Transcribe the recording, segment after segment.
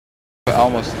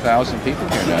almost 1,000 people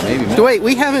here now, maybe more. Dwight,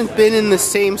 we haven't been in the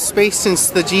same space since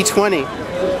the G20.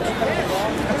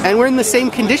 And we're in the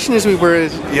same condition as we were in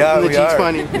the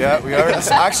G20. Yeah, we are.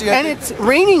 Actually, and it's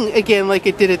raining again like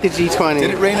it did at the G20.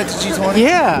 Did it rain at the G20?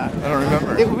 Yeah. I don't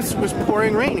remember. It was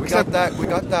pouring rain. We got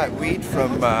that weed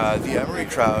from the Emery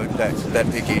crowd that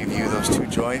they gave you, those 2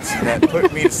 joints, and that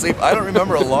put me to sleep. I don't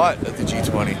remember a lot at the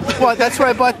G20. Well, that's where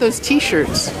I bought those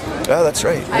T-shirts. Yeah, that's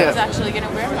right. I was actually going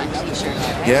to wear my T-shirt.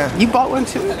 Yeah. You bought one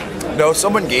too? No,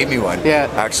 someone gave me one. Yeah.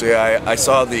 Actually, I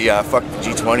saw the Fuck the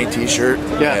G20 T-shirt,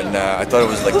 and I thought it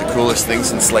was like the coolest thing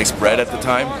since sliced bread at the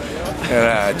time. And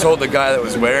I told the guy that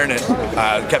was wearing it,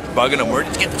 kept bugging him, where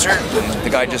did you get the shirt? And the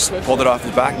guy just pulled it off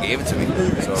his back and gave it to me.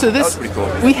 So that was pretty cool.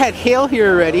 We had hail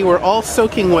here already. We're all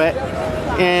soaking wet,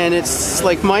 and it's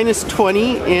like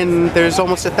 -20, and there's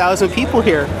almost 1,000 people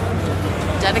here.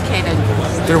 Dedicated.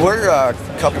 There were a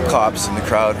couple cops in the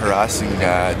crowd harassing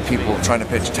people trying to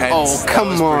pitch tents. Oh,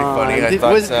 come on. Pretty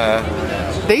funny. I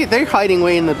thought, they're hiding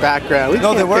way in the background. We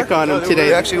can't pick on them today.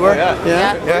 They actually were.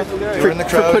 Yeah. They were in the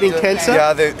crowd. For putting tents up?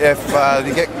 Yeah,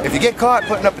 if you get caught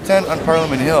putting up a tent on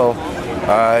Parliament Hill,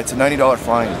 it's a $90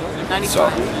 fine. So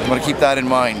I'm going to keep that in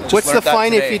mind. Just What's the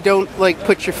fine if you don't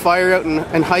put your fire out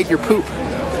and hide your poop?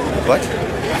 What?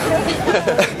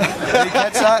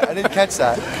 I didn't catch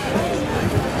that.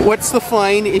 What's the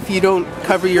fine if you don't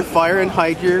cover your fire and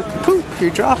hide your poop, your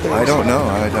droppings? I don't know.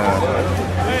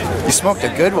 You smoked a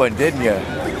good one, didn't you?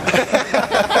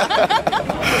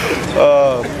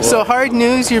 Oh, boy. So hard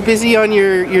news, you're busy on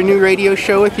your new radio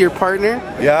show with your partner?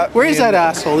 Yeah. Where is that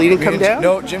asshole? He didn't come down?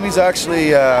 No, Jimmy's actually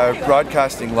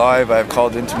broadcasting live. I've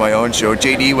called into my own show,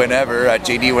 JD Whenever, at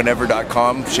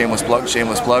jdwhenever.com. Shameless plug,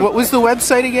 shameless plug. What was the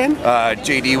website again?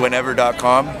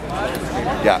 jdwhenever.com.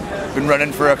 Yeah, been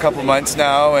running for a couple months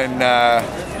now, and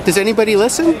does anybody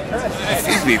listen? A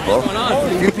few people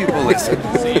listen.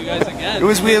 It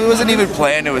wasn't even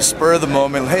planned. It was spur of the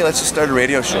moment. Hey, let's just start a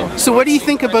radio show. So what do you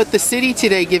think about the city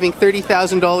today giving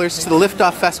 $30,000 to the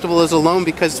Liftoff Festival as a loan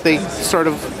because they sort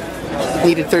of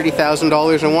needed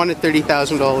 $30,000 and wanted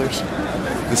 $30,000?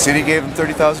 The city gave them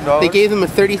 $30,000? They gave them a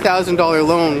 $30,000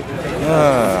 loan.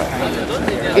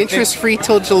 Interest-free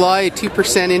till July,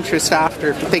 2% interest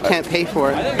after, but they can't pay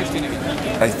for it.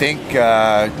 I think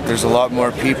there's a lot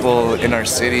more people in our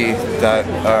city that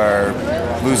are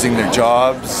losing their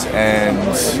jobs, and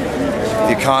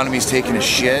the economy's taking a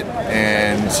shit,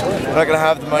 and we're not going to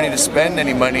have the money to spend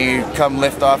any money come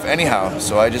lift off anyhow.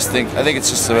 So I think it's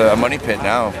just a money pit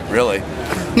now, really.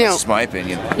 Now, that's my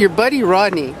opinion. Your buddy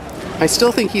Rodney, I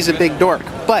still think he's a big dork,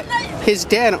 but his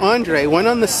dad, Andre, went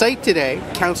on the site today,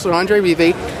 Councillor Andre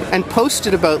Rivet, and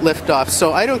posted about liftoff.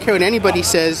 So I don't care what anybody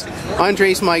says,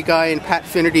 Andre's my guy, and Pat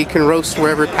Finnerty can roast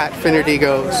wherever Pat Finnerty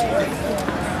goes.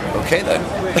 Okay then.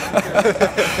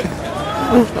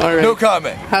 All right. No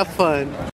comment. Have fun.